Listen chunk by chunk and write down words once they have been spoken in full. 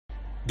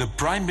The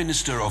Prime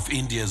Minister of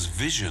India's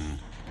vision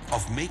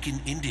of Make in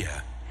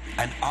India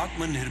and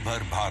Atmanirbhar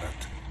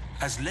Bharat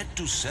has led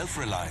to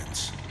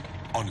self-reliance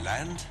on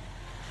land,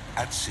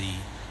 at sea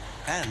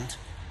and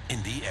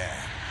in the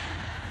air.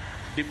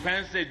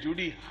 Defence से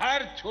जुड़ी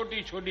हर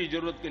छोटी छोटी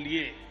जरूरत के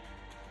लिए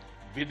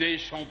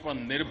विदेशों पर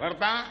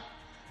निर्भरता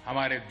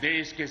हमारे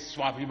देश के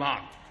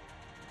स्वाभिमान,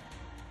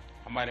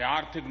 हमारे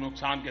आर्थिक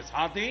नुकसान के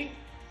साथ ही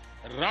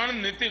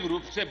रणनीतिक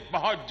रूप से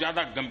बहुत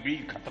ज्यादा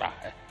गंभीर खतरा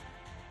है।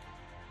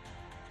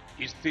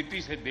 इस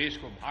स्थिति से देश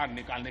को बाहर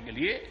निकालने के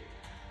लिए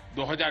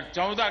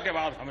 2014 के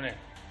बाद हमने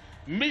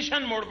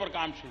मिशन मोड पर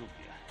काम शुरू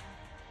किया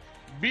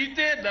है।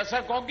 बीते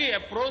दशकों की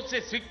अप्रोच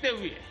से सीखते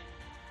हुए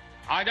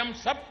आज हम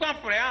सबका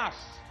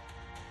प्रयास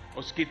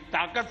उसकी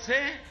ताकत से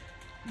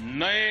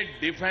नए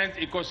डिफेंस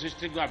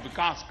इकोसिस्टम का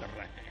विकास कर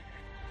रहे हैं।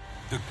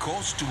 The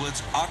course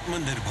towards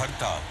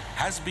Atmanirbharta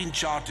has been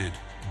charted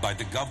by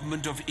the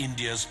Government of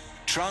India's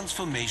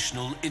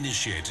transformational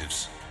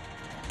initiatives.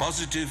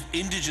 Positive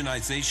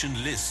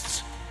indigenization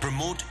lists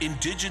promote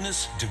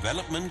indigenous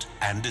development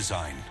and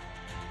design.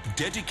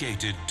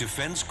 Dedicated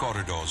defense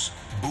corridors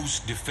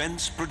boost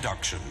defense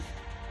production.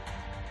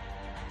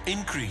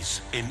 Increase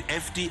in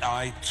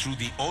FDI through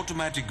the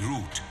automatic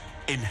route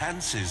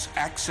enhances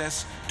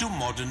access to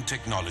modern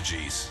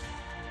technologies.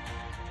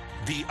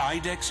 The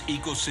IDEX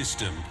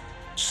ecosystem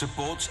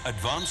supports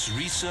advanced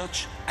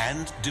research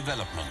and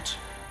development.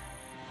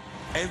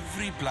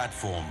 Every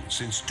platform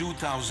since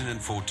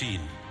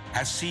 2014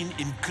 has seen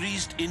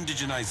increased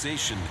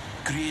indigenization,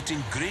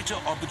 creating greater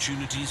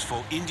opportunities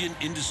for Indian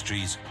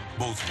industries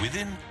both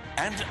within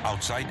and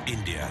outside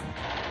India.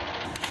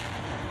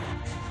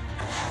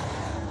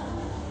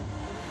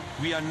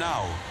 We are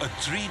now a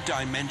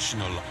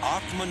three-dimensional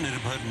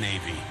Atmanirbhar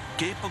Navy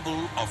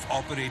capable of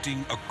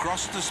operating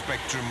across the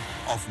spectrum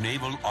of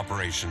naval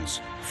operations,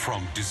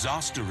 from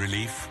disaster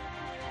relief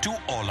to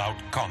all-out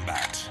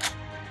combat.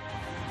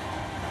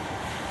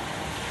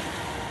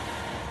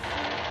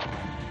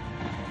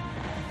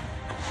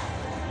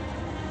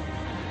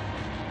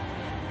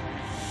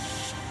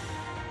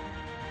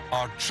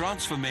 Our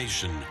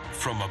transformation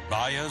from a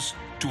buyer's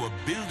to a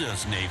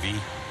builder's navy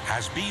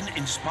has been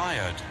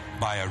inspired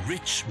by a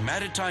rich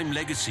maritime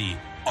legacy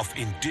of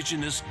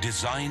indigenous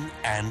design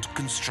and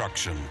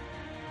construction.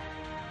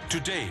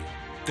 Today,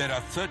 there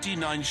are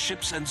 39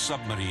 ships and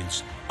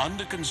submarines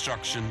under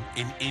construction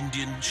in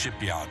Indian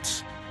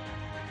shipyards.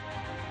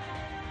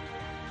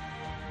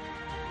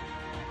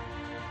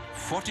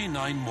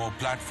 49 more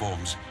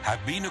platforms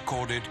have been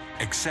accorded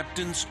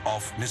acceptance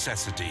of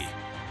necessity.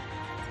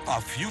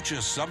 Our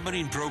future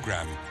submarine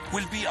program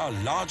will be our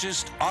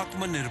largest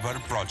Atmanirbhar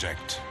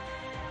project.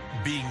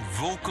 Being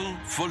vocal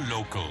for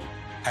local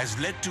has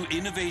led to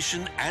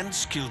innovation and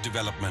skill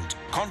development,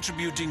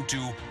 contributing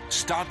to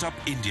Startup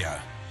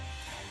India.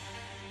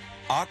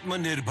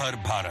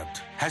 Atmanirbhar Bharat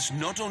has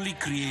not only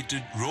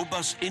created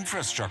robust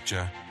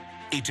infrastructure,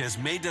 it has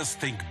made us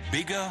think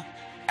bigger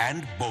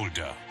and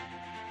bolder.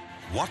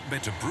 What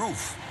better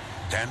proof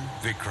than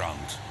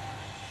Vikrant?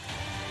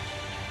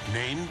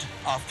 Named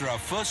after our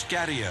first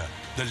carrier,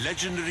 the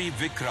legendary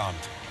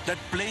Vikrant, that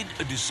played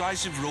a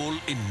decisive role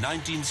in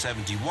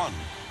 1971,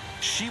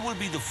 she will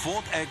be the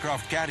fourth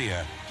aircraft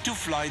carrier to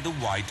fly the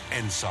White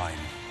Ensign.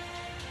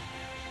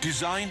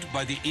 Designed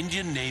by the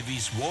Indian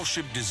Navy's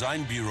Warship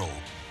Design Bureau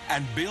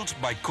and built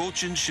by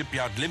Cochin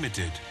Shipyard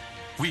Limited,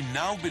 we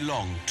now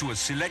belong to a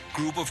select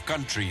group of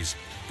countries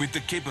with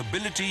the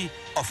capability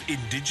of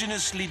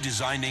indigenously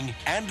designing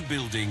and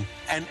building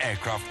an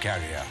aircraft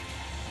carrier.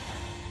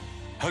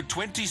 Her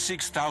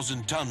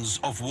 26,000 tons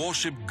of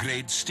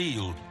warship-grade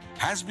steel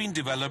has been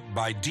developed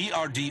by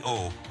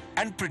DRDO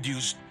and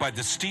produced by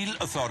the Steel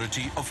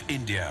Authority of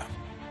India.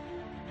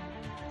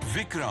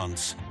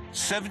 Vikrant's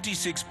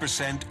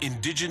 76%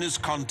 indigenous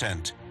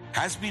content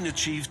has been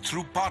achieved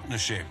through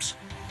partnerships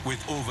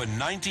with over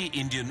 90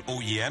 Indian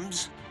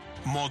OEMs,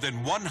 more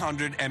than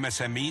 100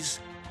 MSMEs,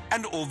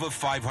 and over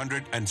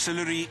 500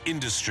 ancillary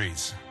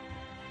industries.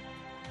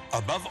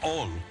 Above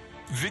all,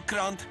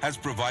 Vikrant has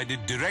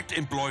provided direct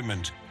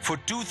employment for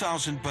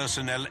 2,000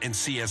 personnel in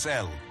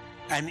CSL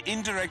and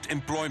indirect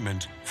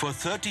employment for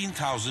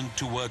 13,000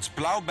 towards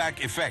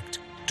plowback effect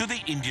to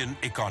the Indian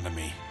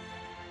economy.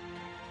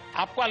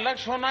 आपका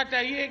लक्ष्य होना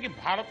चाहिए कि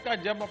भारत का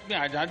जब अपनी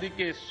आजादी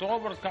के 100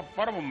 वर्ष का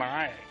पर्व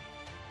मनाए,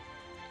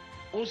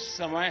 उस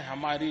समय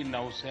हमारी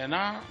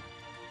नौसेना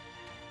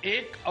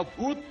एक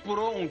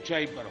अभूतपूर्व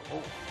ऊंचाई पर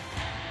हो.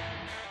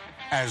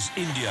 As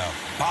India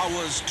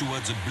powers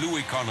towards a blue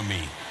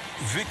economy,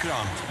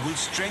 Vikrant will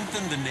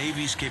strengthen the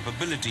Navy's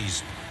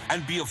capabilities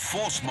and be a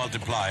force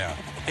multiplier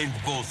in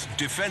both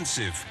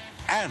defensive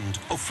and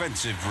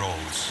offensive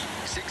roles.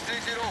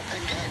 630,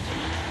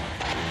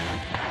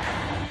 engage.